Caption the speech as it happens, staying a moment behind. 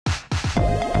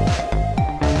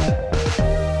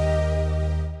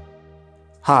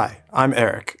Hi, I'm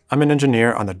Eric. I'm an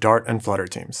engineer on the Dart and Flutter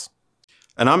teams.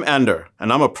 And I'm Ander,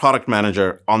 and I'm a product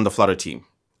manager on the Flutter team.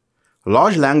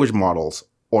 Large language models,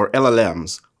 or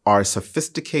LLMs, are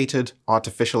sophisticated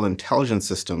artificial intelligence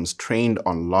systems trained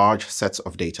on large sets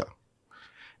of data.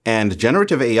 And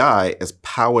generative AI is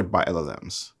powered by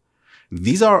LLMs.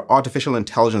 These are artificial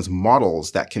intelligence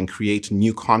models that can create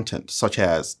new content, such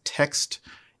as text,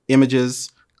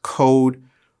 images, code,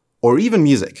 or even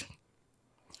music.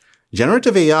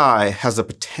 Generative AI has the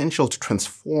potential to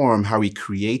transform how we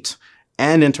create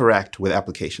and interact with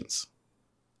applications.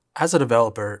 As a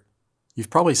developer, you've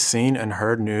probably seen and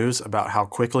heard news about how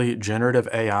quickly generative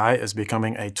AI is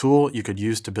becoming a tool you could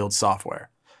use to build software.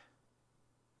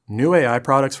 New AI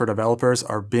products for developers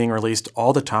are being released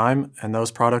all the time, and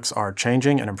those products are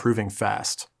changing and improving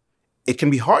fast. It can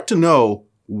be hard to know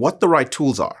what the right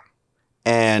tools are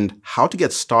and how to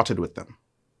get started with them.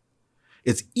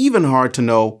 It's even hard to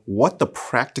know what the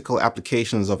practical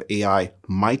applications of AI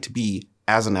might be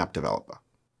as an app developer.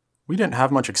 We didn't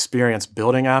have much experience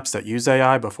building apps that use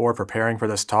AI before preparing for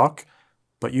this talk,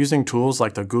 but using tools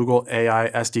like the Google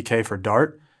AI SDK for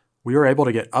Dart, we were able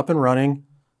to get up and running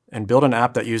and build an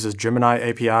app that uses Gemini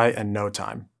API in no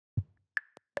time.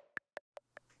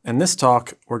 In this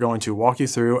talk, we're going to walk you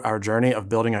through our journey of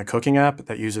building a cooking app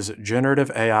that uses generative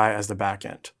AI as the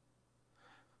backend.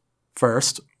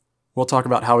 First, we'll talk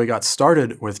about how we got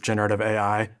started with generative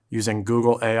AI using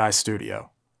Google AI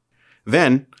Studio.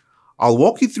 Then, I'll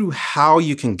walk you through how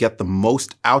you can get the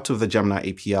most out of the Gemini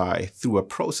API through a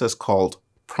process called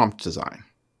prompt design.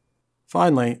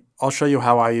 Finally, I'll show you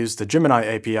how I use the Gemini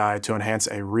API to enhance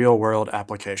a real-world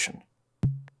application.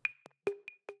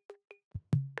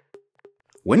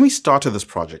 When we started this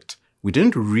project, we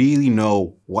didn't really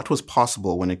know what was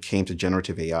possible when it came to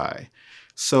generative AI.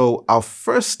 So our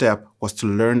first step was to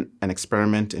learn and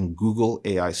experiment in Google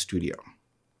AI Studio.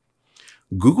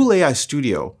 Google AI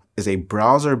Studio is a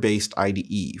browser-based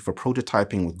IDE for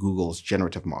prototyping with Google's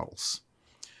generative models.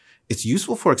 It's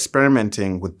useful for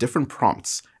experimenting with different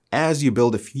prompts as you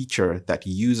build a feature that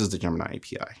uses the Gemini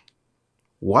API.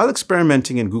 While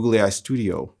experimenting in Google AI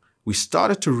Studio, we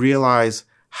started to realize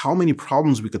how many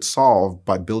problems we could solve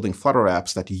by building Flutter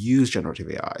apps that use generative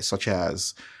AI, such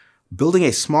as building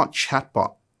a smart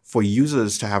chatbot for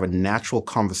users to have a natural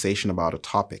conversation about a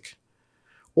topic,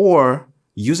 or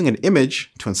using an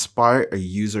image to inspire a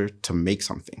user to make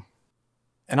something.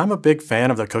 And I'm a big fan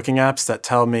of the cooking apps that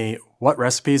tell me what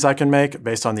recipes I can make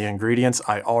based on the ingredients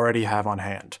I already have on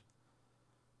hand.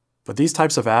 But these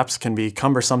types of apps can be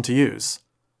cumbersome to use.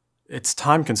 It's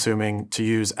time-consuming to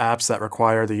use apps that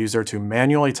require the user to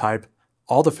manually type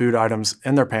all the food items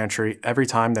in their pantry every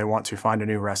time they want to find a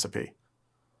new recipe.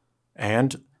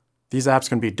 And these apps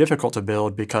can be difficult to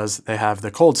build because they have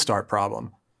the cold start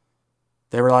problem.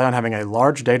 They rely on having a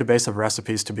large database of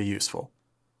recipes to be useful.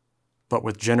 But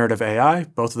with generative AI,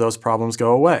 both of those problems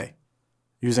go away.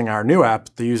 Using our new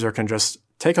app, the user can just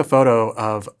take a photo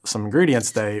of some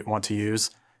ingredients they want to use,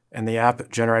 and the app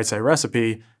generates a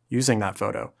recipe using that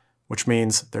photo, which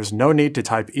means there's no need to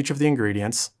type each of the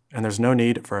ingredients, and there's no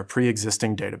need for a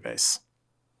pre-existing database.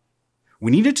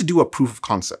 We needed to do a proof of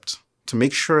concept to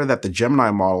make sure that the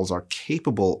Gemini models are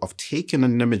capable of taking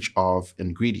an image of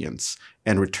ingredients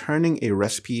and returning a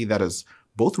recipe that is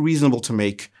both reasonable to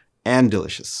make and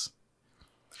delicious.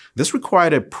 This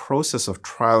required a process of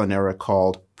trial and error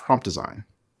called prompt design.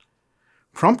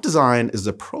 Prompt design is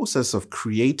the process of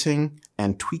creating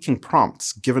and tweaking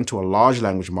prompts given to a large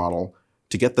language model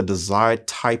to get the desired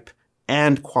type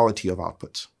and quality of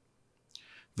output.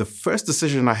 The first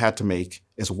decision I had to make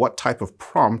is what type of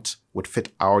prompt would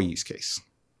fit our use case.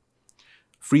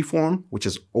 Freeform, which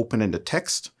is open-ended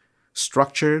text,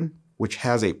 structured, which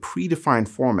has a predefined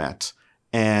format,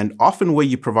 and often where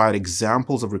you provide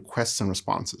examples of requests and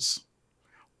responses.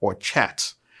 Or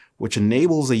chat, which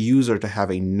enables a user to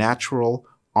have a natural,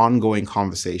 ongoing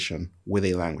conversation with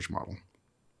a language model.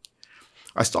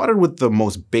 I started with the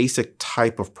most basic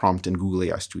type of prompt in Google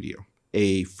AI Studio,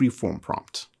 a freeform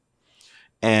prompt.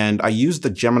 And I used the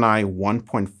Gemini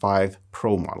 1.5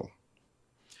 Pro model.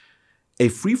 A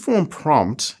freeform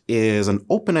prompt is an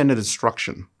open-ended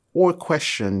instruction or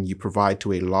question you provide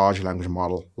to a large language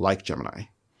model like Gemini.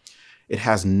 It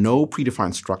has no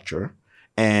predefined structure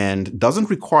and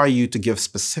doesn't require you to give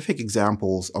specific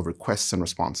examples of requests and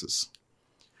responses.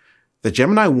 The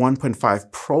Gemini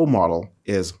 1.5 Pro model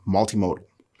is multimodal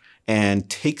and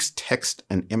takes text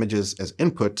and images as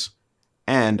input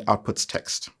and outputs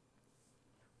text.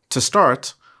 To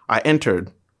start, I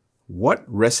entered, what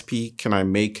recipe can I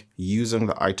make using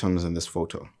the items in this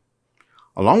photo,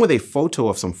 along with a photo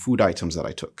of some food items that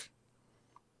I took.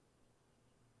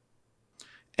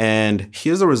 And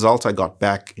here's the result I got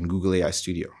back in Google AI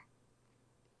Studio.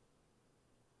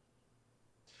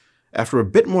 After a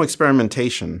bit more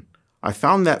experimentation, I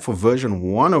found that for version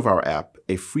 1 of our app,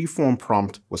 a free-form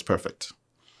prompt was perfect.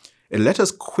 It let us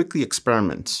quickly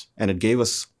experiment, and it gave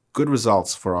us good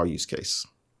results for our use case.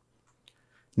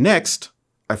 Next,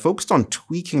 I focused on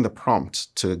tweaking the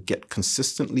prompt to get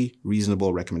consistently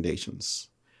reasonable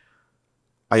recommendations.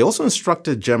 I also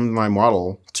instructed Gemini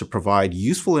model to provide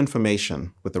useful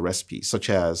information with the recipe, such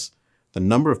as the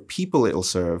number of people it will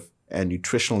serve and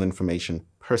nutritional information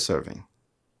per serving.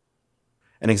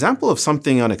 An example of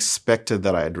something unexpected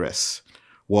that I addressed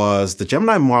was the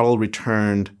Gemini model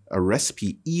returned a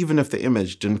recipe even if the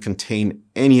image didn't contain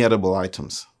any edible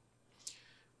items.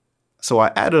 So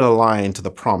I added a line to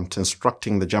the prompt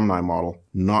instructing the Gemini model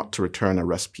not to return a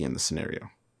recipe in the scenario.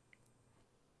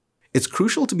 It's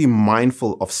crucial to be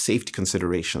mindful of safety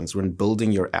considerations when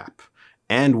building your app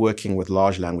and working with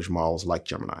large language models like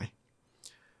Gemini.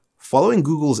 Following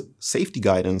Google's safety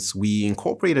guidance, we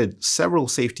incorporated several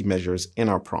safety measures in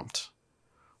our prompt.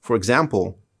 For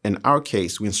example, in our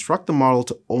case, we instruct the model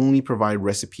to only provide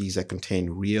recipes that contain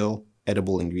real,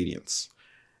 edible ingredients,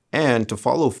 and to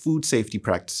follow food safety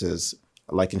practices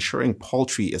like ensuring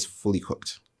poultry is fully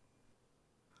cooked.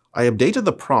 I updated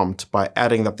the prompt by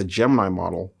adding that the Gemini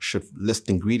model should list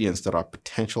ingredients that are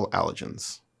potential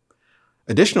allergens.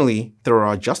 Additionally, there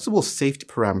are adjustable safety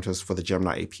parameters for the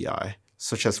Gemini API,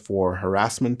 such as for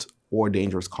harassment or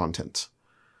dangerous content.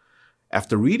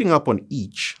 After reading up on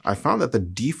each, I found that the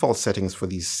default settings for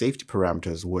these safety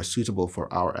parameters were suitable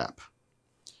for our app.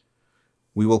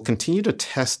 We will continue to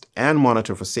test and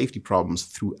monitor for safety problems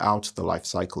throughout the life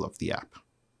cycle of the app.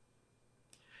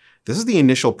 This is the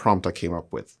initial prompt I came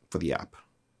up with for the app.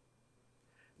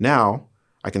 Now,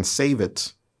 I can save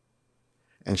it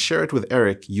and share it with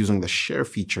Eric using the share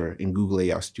feature in Google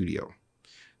AI Studio,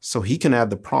 so he can add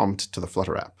the prompt to the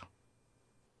Flutter app.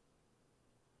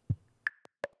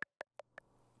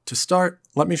 To start,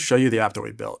 let me show you the app that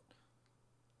we built.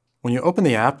 When you open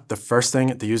the app, the first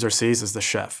thing the user sees is the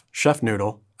chef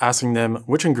noodle, asking them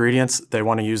which ingredients they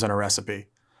want to use in a recipe.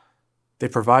 They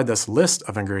provide this list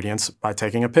of ingredients by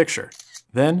taking a picture.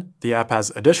 Then, the app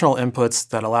has additional inputs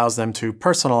that allows them to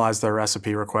personalize their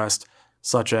recipe request,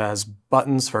 such as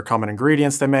buttons for common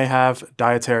ingredients they may have,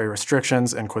 dietary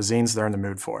restrictions, and cuisines they're in the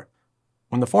mood for.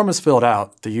 When the form is filled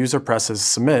out, the user presses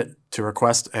Submit to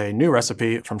request a new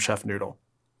recipe from Chef Noodle.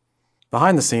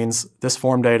 Behind the scenes, this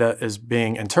form data is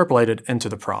being interpolated into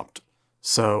the prompt.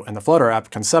 So in the Flutter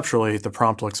app, conceptually, the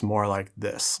prompt looks more like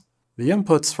this. The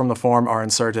inputs from the form are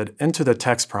inserted into the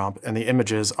text prompt and the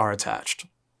images are attached.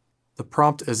 The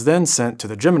prompt is then sent to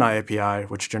the Gemini API,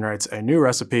 which generates a new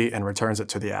recipe and returns it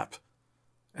to the app.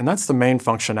 And that's the main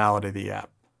functionality of the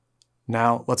app.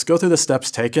 Now, let's go through the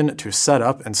steps taken to set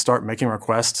up and start making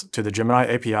requests to the Gemini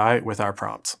API with our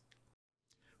prompt.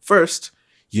 First,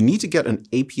 you need to get an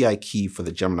API key for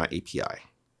the Gemini API.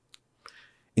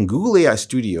 In Google AI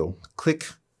Studio, click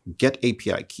Get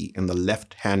API Key in the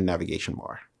left-hand navigation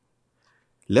bar.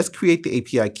 Let's create the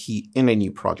API key in a new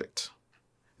project.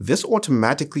 This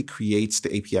automatically creates the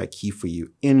API key for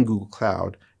you in Google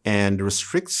Cloud and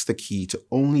restricts the key to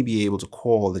only be able to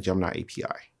call the Gemini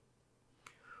API.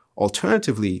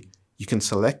 Alternatively, you can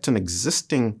select an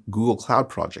existing Google Cloud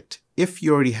project if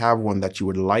you already have one that you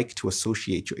would like to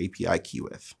associate your API key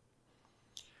with.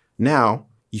 Now,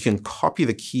 you can copy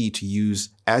the key to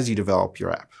use as you develop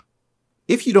your app.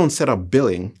 If you don't set up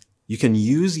billing, you can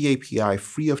use the API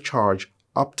free of charge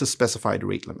up to specified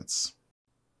rate limits.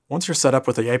 Once you're set up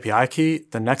with the API key,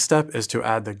 the next step is to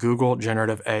add the Google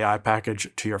Generative AI package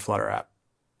to your Flutter app.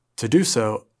 To do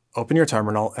so, open your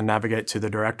terminal and navigate to the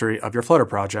directory of your Flutter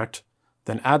project,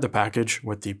 then add the package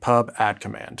with the pub add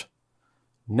command.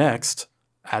 Next,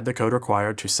 add the code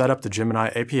required to set up the Gemini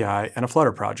API in a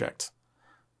Flutter project.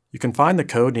 You can find the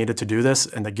code needed to do this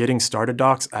in the Getting Started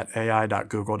docs at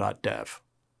ai.google.dev.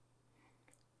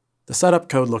 The setup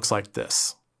code looks like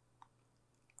this.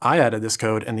 I added this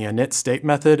code in the init state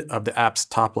method of the app's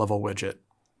top-level widget.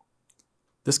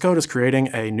 This code is creating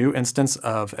a new instance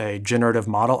of a generative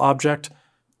model object,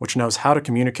 which knows how to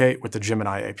communicate with the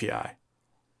Gemini API.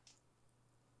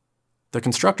 The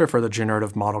constructor for the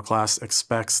generative model class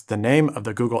expects the name of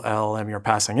the Google LLM you're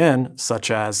passing in,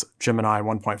 such as Gemini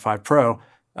 1.5 Pro,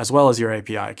 as well as your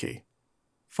API key.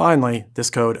 Finally, this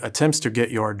code attempts to get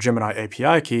your Gemini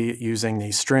API key using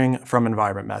the string from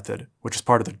environment method, which is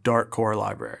part of the Dart core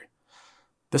library.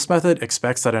 This method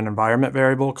expects that an environment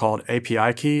variable called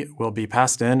API key will be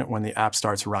passed in when the app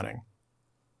starts running.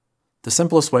 The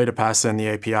simplest way to pass in the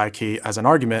API key as an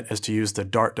argument is to use the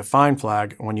Dart define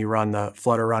flag when you run the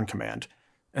flutter run command.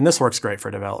 and this works great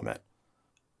for development.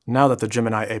 Now that the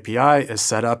Gemini API is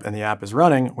set up and the app is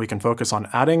running, we can focus on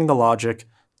adding the logic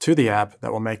to the app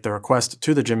that will make the request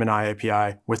to the Gemini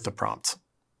API with the prompt.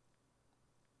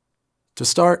 To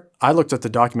start, I looked at the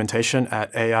documentation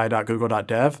at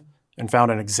ai.google.dev and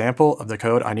found an example of the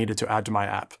code I needed to add to my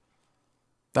app.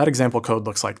 That example code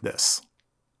looks like this.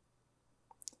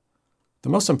 The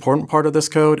most important part of this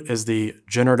code is the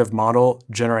generative model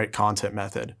generate content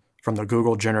method from the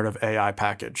Google Generative AI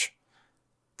package.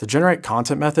 The generate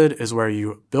content method is where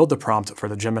you build the prompt for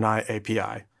the Gemini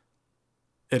API.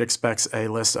 It expects a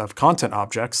list of content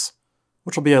objects,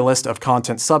 which will be a list of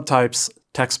content subtypes,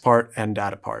 text part, and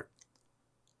data part.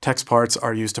 Text parts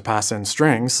are used to pass in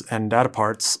strings, and data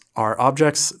parts are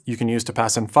objects you can use to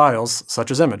pass in files, such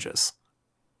as images.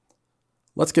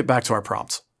 Let's get back to our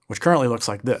prompt, which currently looks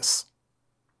like this.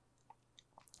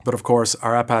 But of course,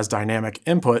 our app has dynamic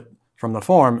input from the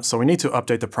form, so we need to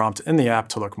update the prompt in the app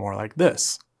to look more like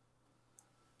this.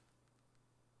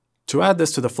 To add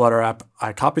this to the Flutter app,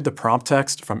 I copied the prompt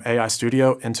text from AI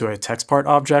Studio into a text part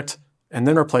object, and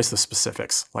then replaced the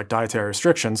specifics, like dietary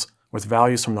restrictions, with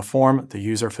values from the form the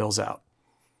user fills out.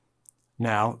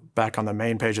 Now, back on the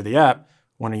main page of the app,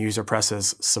 when a user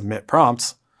presses Submit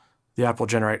Prompts, the app will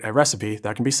generate a recipe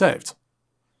that can be saved.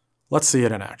 Let's see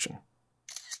it in action.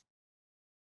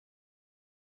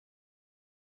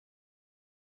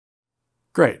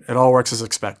 Great, it all works as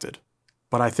expected.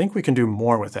 But I think we can do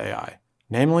more with AI.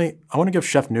 Namely, I want to give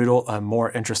Chef Noodle a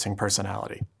more interesting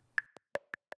personality.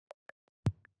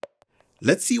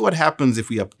 Let's see what happens if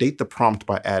we update the prompt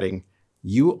by adding,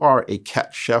 "You are a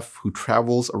cat chef who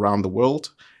travels around the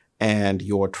world, and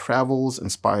your travels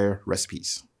inspire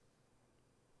recipes."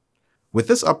 With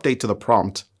this update to the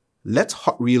prompt, let's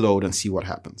hot reload and see what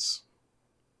happens.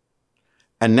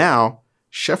 And now,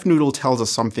 Chef Noodle tells us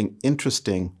something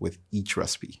interesting with each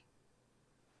recipe.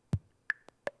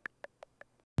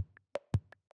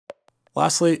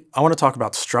 Lastly, I want to talk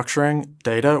about structuring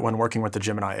data when working with the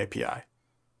Gemini API.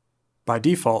 By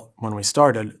default, when we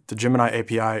started, the Gemini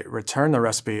API returned the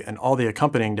recipe and all the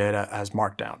accompanying data as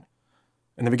Markdown.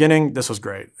 In the beginning, this was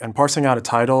great, and parsing out a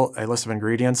title, a list of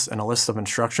ingredients, and a list of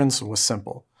instructions was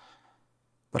simple.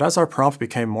 But as our prompt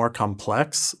became more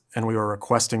complex, and we were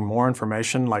requesting more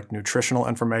information like nutritional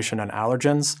information and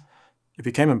allergens, it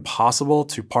became impossible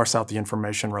to parse out the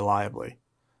information reliably.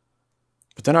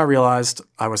 But then I realized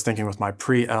I was thinking with my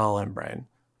pre-LLM brain.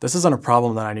 This isn't a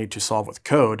problem that I need to solve with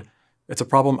code, it's a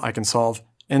problem I can solve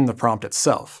in the prompt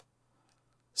itself.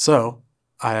 So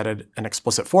I added an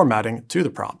explicit formatting to the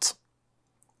prompt.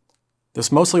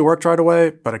 This mostly worked right away,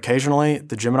 but occasionally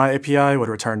the Gemini API would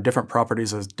return different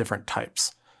properties as different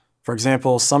types. For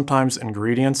example, sometimes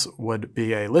ingredients would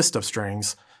be a list of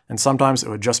strings, and sometimes it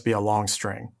would just be a long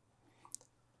string.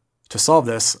 To solve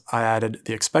this, I added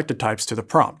the expected types to the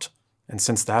prompt, and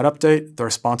since that update, the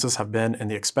responses have been in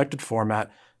the expected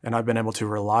format, and I've been able to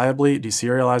reliably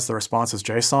deserialize the response as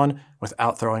JSON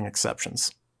without throwing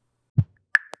exceptions.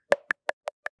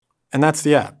 And that's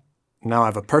the app. Now I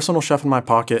have a personal chef in my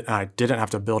pocket, and I didn't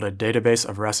have to build a database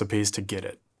of recipes to get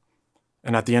it.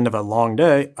 And at the end of a long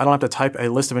day, I don't have to type a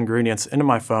list of ingredients into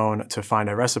my phone to find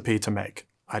a recipe to make.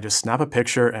 I just snap a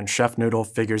picture and Chef Noodle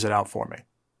figures it out for me.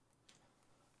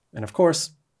 And of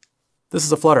course, this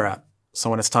is a Flutter app, so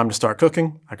when it's time to start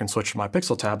cooking, I can switch to my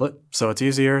Pixel tablet, so it's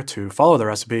easier to follow the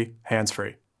recipe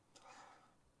hands-free.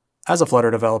 As a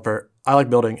Flutter developer, I like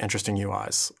building interesting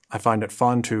UIs. I find it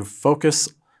fun to focus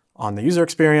on the user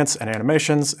experience and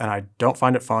animations, and I don't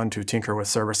find it fun to tinker with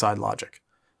server-side logic.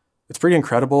 It's pretty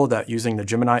incredible that using the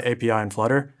Gemini API and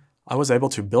Flutter, I was able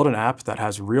to build an app that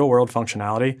has real-world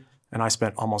functionality, and I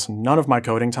spent almost none of my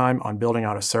coding time on building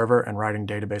out a server and writing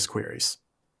database queries.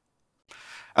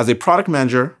 As a product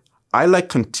manager, I like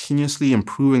continuously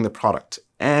improving the product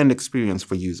and experience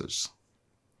for users.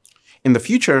 In the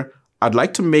future, I'd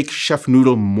like to make Chef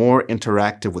Noodle more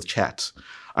interactive with chat.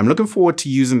 I'm looking forward to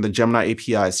using the Gemini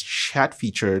API's chat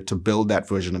feature to build that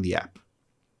version of the app.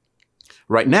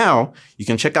 Right now, you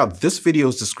can check out this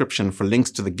video's description for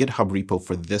links to the GitHub repo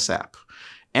for this app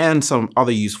and some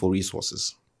other useful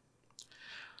resources.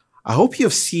 I hope you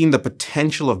have seen the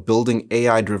potential of building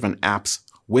AI-driven apps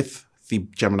with the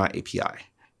Gemini API.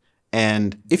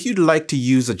 And if you'd like to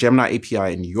use the Gemini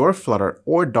API in your Flutter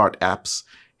or Dart apps,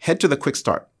 head to the Quick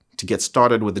Start to get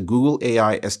started with the Google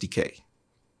AI SDK.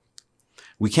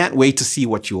 We can't wait to see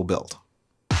what you will build.